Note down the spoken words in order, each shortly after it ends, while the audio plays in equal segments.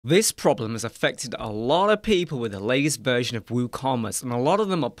This problem has affected a lot of people with the latest version of Woocommerce, and a lot of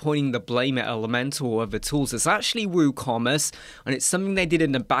them are pointing the blame at Elementor or other tools. It's actually Woocommerce, and it's something they did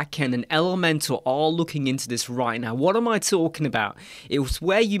in the back end, and Elementor are looking into this right now. What am I talking about? It was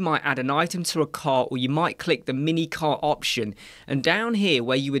where you might add an item to a cart, or you might click the mini cart option, and down here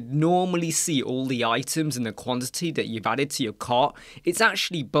where you would normally see all the items and the quantity that you've added to your cart, it's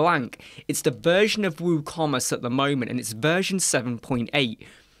actually blank. It's the version of Woocommerce at the moment, and it's version 7.8.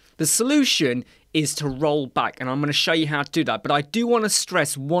 The solution is to roll back, and I'm going to show you how to do that. But I do want to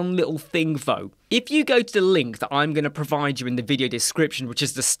stress one little thing though. If you go to the link that I'm going to provide you in the video description, which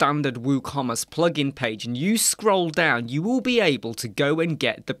is the standard Woocommerce plugin page, and you scroll down, you will be able to go and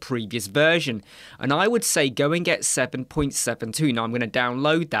get the previous version. And I would say go and get 7.7.2. Now I'm going to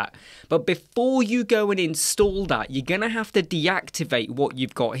download that. But before you go and install that, you're going to have to deactivate what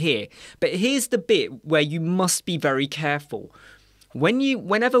you've got here. But here's the bit where you must be very careful.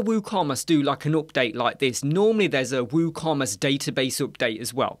 Whenever Woocommerce do like an update like this, normally there's a Woocommerce database update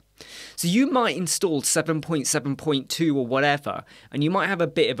as well. So you might install 7.7.2 or whatever, and you might have a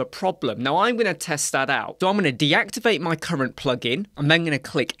bit of a problem. Now I'm going to test that out. So I'm going to deactivate my current plugin. I'm then going to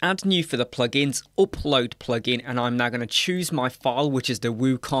click Add New for the plugins, Upload plugin, and I'm now going to choose my file, which is the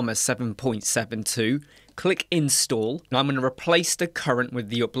Woocommerce 7.7.2. Click Install, and I'm going to replace the current with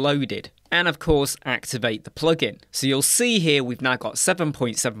the uploaded. And of course, activate the plugin. So you'll see here, we've now got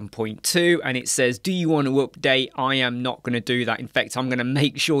 7.7.2, and it says, do you want to update? I am not going to do that. In fact, I'm going to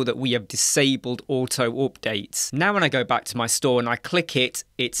make sure that we have disabled auto updates. Now, when I go back to my store and I click it,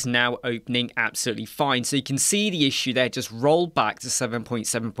 it's now opening absolutely fine. So you can see the issue there, just roll back to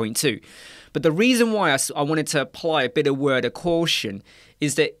 7.7.2. But the reason why I wanted to apply a bit of word of caution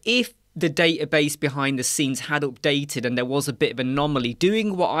is that if the database behind the scenes had updated and there was a bit of anomaly,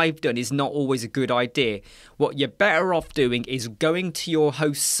 doing what I've done is not always a good idea. What you're better off doing is going to your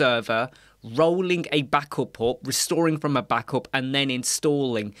host server, rolling a backup up, restoring from a backup, and then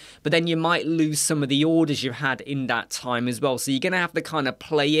installing. But then you might lose some of the orders you've had in that time as well. So you're going to have to kind of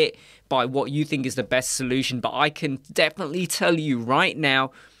play it by what you think is the best solution. But I can definitely tell you right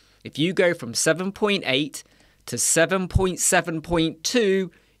now, if you go from 7.8 to 7.7.2,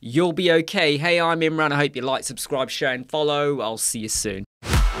 you'll be okay. Hey, I'm Imran. I hope you like, subscribe, share, and follow. I'll see you soon.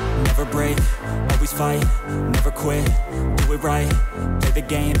 Never break, always fight, never quit, do it right, play the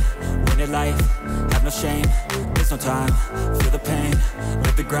game, win it life, have no shame, there's no time, feel the pain,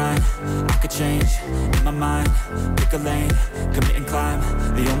 live the grind, I could change, in my mind, pick a lane, commit and climb,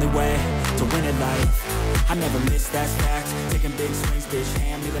 the only way to win it life, I never miss, that's fact, taking big swings, bitch,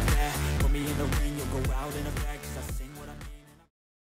 hand me the bat, put me in the ring.